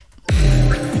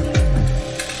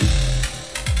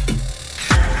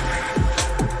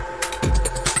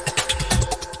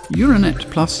Euranet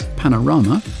Plus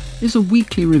Panorama is a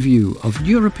weekly review of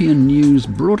European news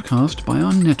broadcast by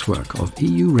our network of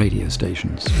EU radio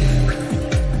stations.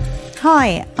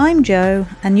 Hi, I'm Jo,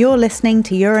 and you're listening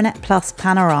to Euranet Plus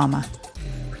Panorama.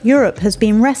 Europe has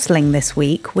been wrestling this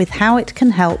week with how it can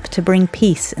help to bring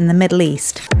peace in the Middle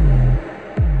East.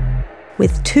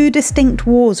 With two distinct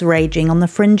wars raging on the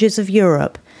fringes of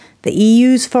Europe, the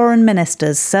EU's foreign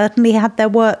ministers certainly had their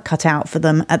work cut out for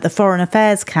them at the Foreign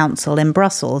Affairs Council in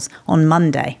Brussels on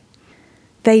Monday.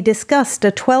 They discussed a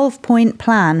 12-point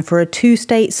plan for a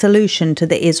two-state solution to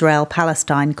the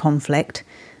Israel-Palestine conflict,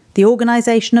 the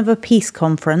organisation of a peace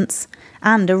conference,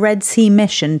 and a Red Sea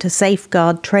mission to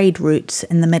safeguard trade routes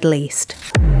in the Middle East.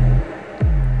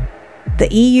 The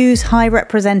EU's High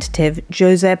Representative,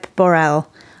 Josep Borrell,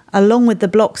 along with the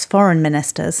bloc's foreign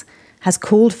ministers, has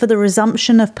called for the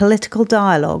resumption of political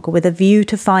dialogue with a view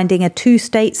to finding a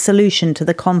two-state solution to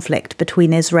the conflict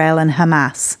between Israel and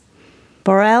Hamas.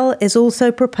 Borrell is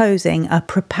also proposing a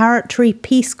preparatory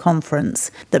peace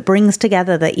conference that brings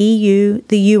together the EU,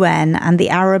 the UN and the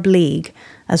Arab League,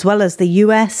 as well as the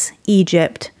US,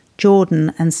 Egypt,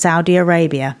 Jordan and Saudi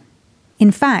Arabia. In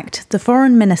fact, the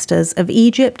foreign ministers of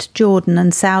Egypt, Jordan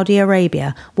and Saudi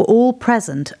Arabia were all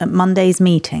present at Monday's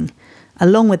meeting,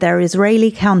 along with their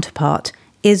Israeli counterpart,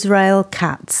 Israel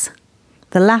Katz.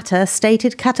 The latter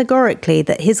stated categorically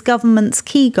that his government's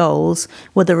key goals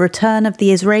were the return of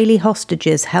the Israeli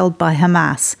hostages held by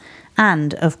Hamas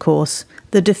and, of course,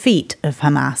 the defeat of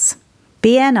Hamas.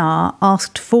 BNR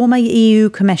asked former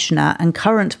EU Commissioner and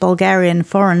current Bulgarian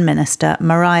Foreign Minister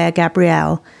Maria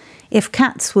Gabriel if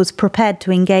Katz was prepared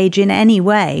to engage in any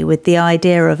way with the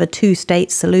idea of a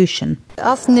two-state solution.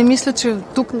 I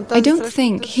don't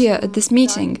think here at this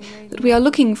meeting that we are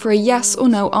looking for a yes or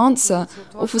no answer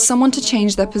or for someone to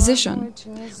change their position.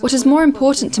 What is more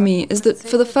important to me is that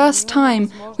for the first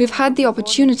time we've had the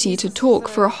opportunity to talk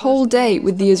for a whole day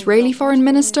with the Israeli foreign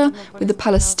minister, with the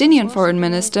Palestinian foreign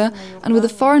minister and with the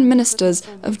foreign ministers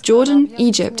of Jordan,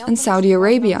 Egypt and Saudi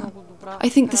Arabia. I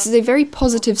think this is a very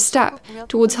positive step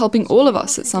towards helping all of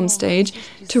us at some stage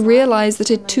to realise that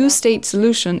a two-state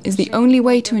solution is the only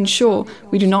way to ensure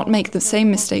we do not make the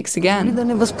same mistakes again.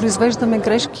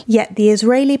 Yet the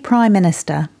Israeli Prime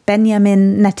Minister,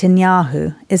 Benjamin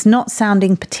Netanyahu, is not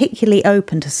sounding particularly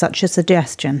open to such a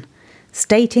suggestion,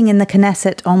 stating in the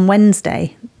Knesset on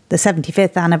Wednesday, the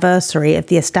 75th anniversary of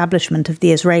the establishment of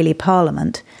the Israeli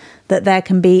parliament, that there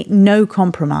can be no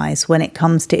compromise when it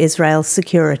comes to Israel's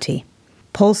security.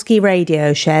 Polski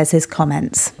Radio shares his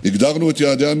comments. We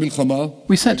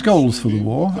set goals for the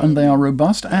war, and they are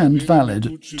robust and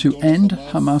valid: to end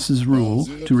Hamas's rule,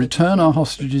 to return our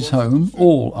hostages home,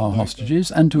 all our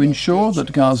hostages, and to ensure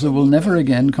that Gaza will never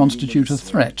again constitute a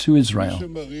threat to Israel.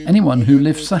 Anyone who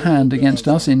lifts a hand against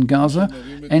us in Gaza,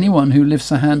 anyone who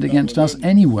lifts a hand against us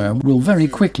anywhere, will very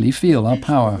quickly feel our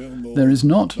power. There is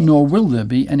not, nor will there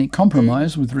be, any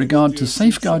compromise with regard to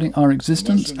safeguarding our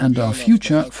existence and our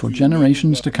future for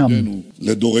generations to come.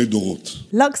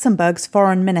 Luxembourg's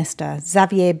Foreign Minister,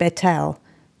 Xavier Bettel,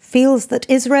 feels that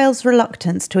Israel's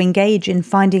reluctance to engage in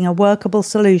finding a workable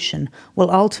solution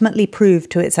will ultimately prove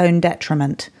to its own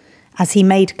detriment, as he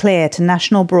made clear to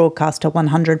national broadcaster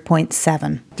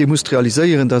 100.7.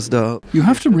 You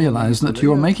have to realise that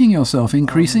you're making yourself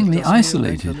increasingly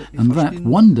isolated and that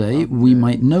one day we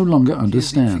might no longer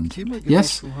understand.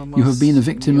 Yes, you have been a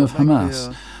victim of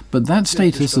Hamas, but that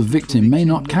status of victim may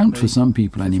not count for some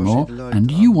people anymore,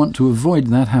 and you want to avoid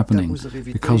that happening,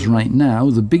 because right now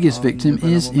the biggest victim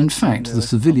is, in fact, the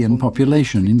civilian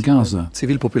population in Gaza.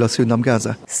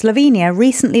 Slovenia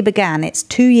recently began its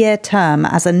 2-year term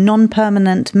as a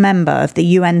non-permanent member of the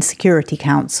UN Security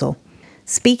Council.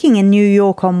 Speaking in New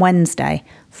York on Wednesday,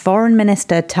 Foreign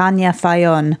Minister Tanja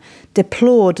Fajon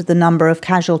deplored the number of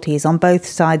casualties on both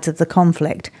sides of the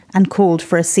conflict and called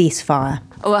for a ceasefire.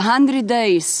 100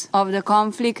 days of the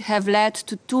conflict have led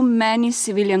to too many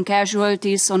civilian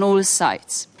casualties on all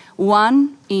sides.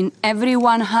 1 in every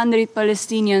 100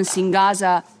 Palestinians in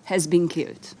Gaza has been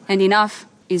killed. And enough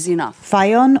is enough.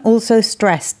 Fayon also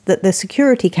stressed that the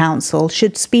Security Council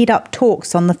should speed up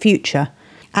talks on the future,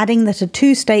 adding that a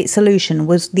two-state solution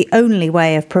was the only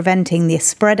way of preventing the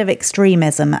spread of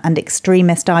extremism and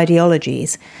extremist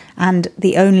ideologies, and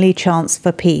the only chance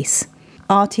for peace.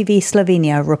 RTV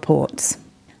Slovenia reports.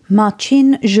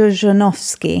 Marcin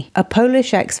Żurżanowski, a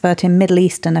Polish expert in Middle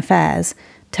Eastern affairs,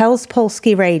 tells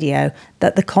Polski Radio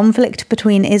that the conflict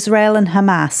between Israel and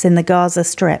Hamas in the Gaza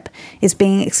Strip is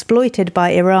being exploited by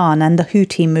Iran and the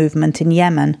Houthi movement in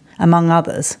Yemen, among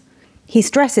others. He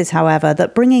stresses, however,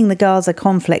 that bringing the Gaza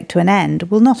conflict to an end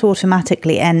will not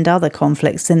automatically end other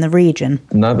conflicts in the region.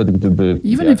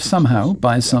 Even if somehow,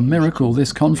 by some miracle,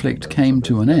 this conflict came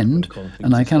to an end,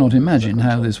 and I cannot imagine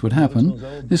how this would happen,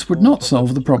 this would not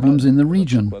solve the problems in the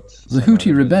region. The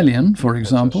Houthi rebellion, for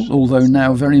example, although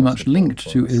now very much linked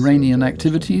to Iranian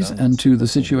activities and to the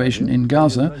situation in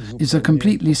Gaza, is a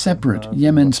completely separate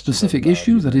Yemen-specific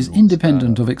issue that is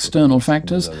independent of external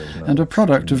factors and a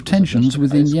product of tensions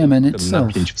within Yemen itself.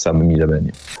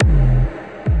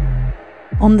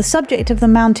 On the subject of the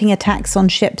mounting attacks on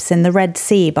ships in the Red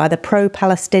Sea by the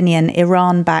pro-Palestinian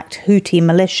Iran-backed Houthi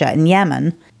militia in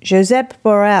Yemen, Josep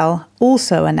Borrell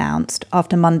also announced,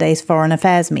 after Monday's Foreign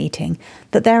Affairs meeting,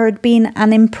 that there had been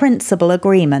an in-principle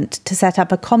agreement to set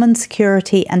up a common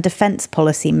security and defence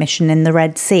policy mission in the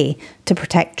Red Sea to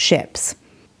protect ships.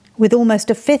 With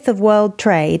almost a fifth of world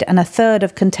trade and a third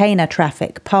of container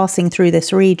traffic passing through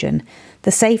this region,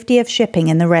 the safety of shipping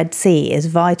in the Red Sea is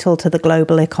vital to the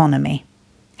global economy.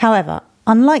 However,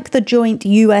 unlike the joint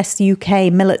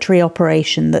US-UK military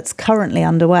operation that's currently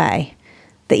underway,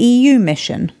 the EU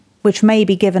mission, which may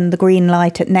be given the green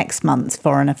light at next month's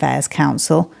Foreign Affairs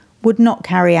Council, would not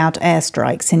carry out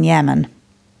airstrikes in Yemen.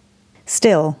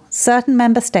 Still, certain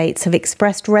member states have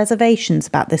expressed reservations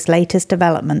about this latest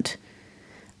development.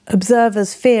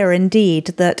 Observers fear indeed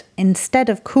that, instead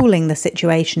of cooling the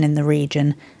situation in the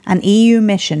region, an EU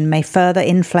mission may further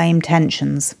inflame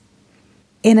tensions.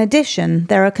 In addition,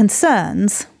 there are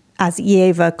concerns, as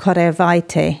Ieva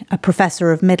Korevaite, a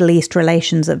professor of Middle East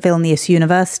relations at Vilnius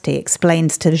University,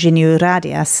 explains to Zhiniu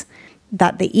Radias,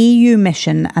 that the EU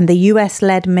mission and the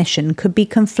US-led mission could be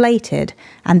conflated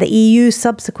and the EU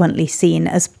subsequently seen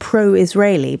as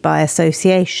pro-Israeli by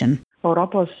association.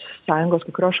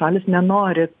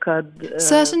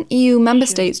 Certain EU member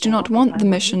states do not want the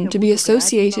mission to be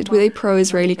associated with a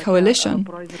pro-Israeli coalition.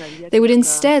 They would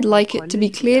instead like it to be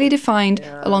clearly defined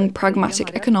along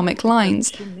pragmatic economic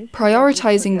lines,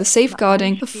 prioritizing the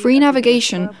safeguarding of free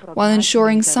navigation while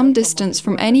ensuring some distance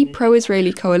from any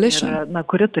pro-Israeli coalition.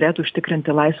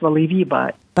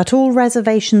 But all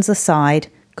reservations aside,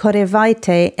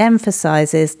 Korevaite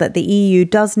emphasizes that the EU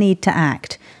does need to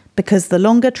act, because the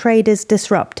longer trade is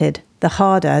disrupted, the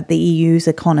harder the EU's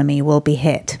economy will be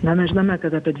hit. Around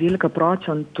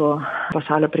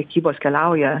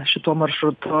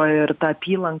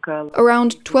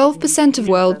 12% of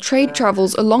world trade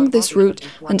travels along this route,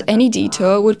 and any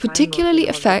detour would particularly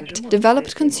affect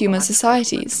developed consumer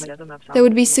societies. There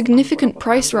would be significant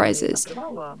price rises.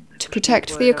 To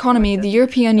protect the economy, the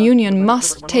European Union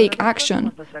must take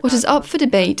action. What is up for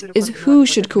debate is who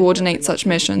should coordinate such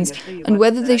missions and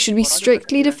whether they should be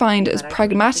strictly defined as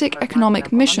pragmatic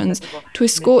economic missions to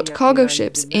escort cargo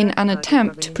ships in an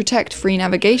attempt to protect free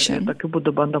navigation.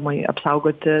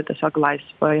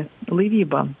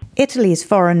 Italy's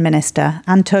Foreign Minister,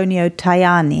 Antonio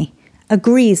Tajani,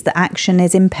 agrees that action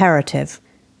is imperative,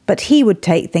 but he would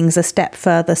take things a step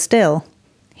further still.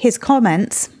 His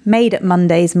comments, made at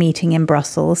Monday's meeting in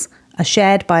Brussels, are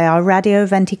shared by our Radio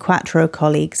 24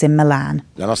 colleagues in Milan.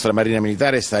 Our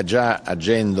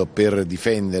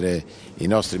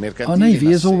Navy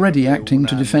is already acting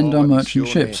to defend our merchant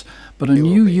ships, but a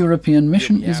new European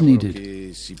mission is needed.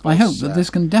 I hope that this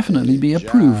can definitely be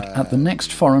approved at the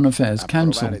next Foreign Affairs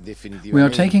Council. We are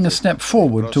taking a step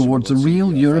forward towards a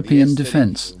real European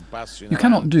defence. You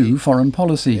cannot do foreign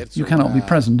policy. You cannot be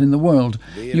present in the world.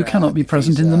 You cannot be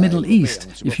present in the Middle East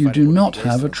if you do not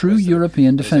have a true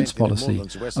European defence policy,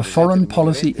 a foreign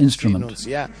policy instrument.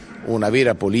 Una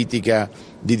vera politica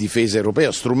di difesa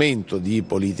europea, strumento di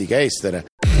politica estera.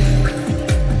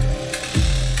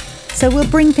 So we'll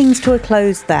bring things to a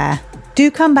close there.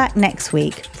 Do come back next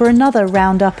week for another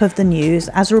roundup of the news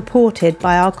as reported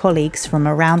by our colleagues from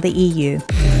around the EU.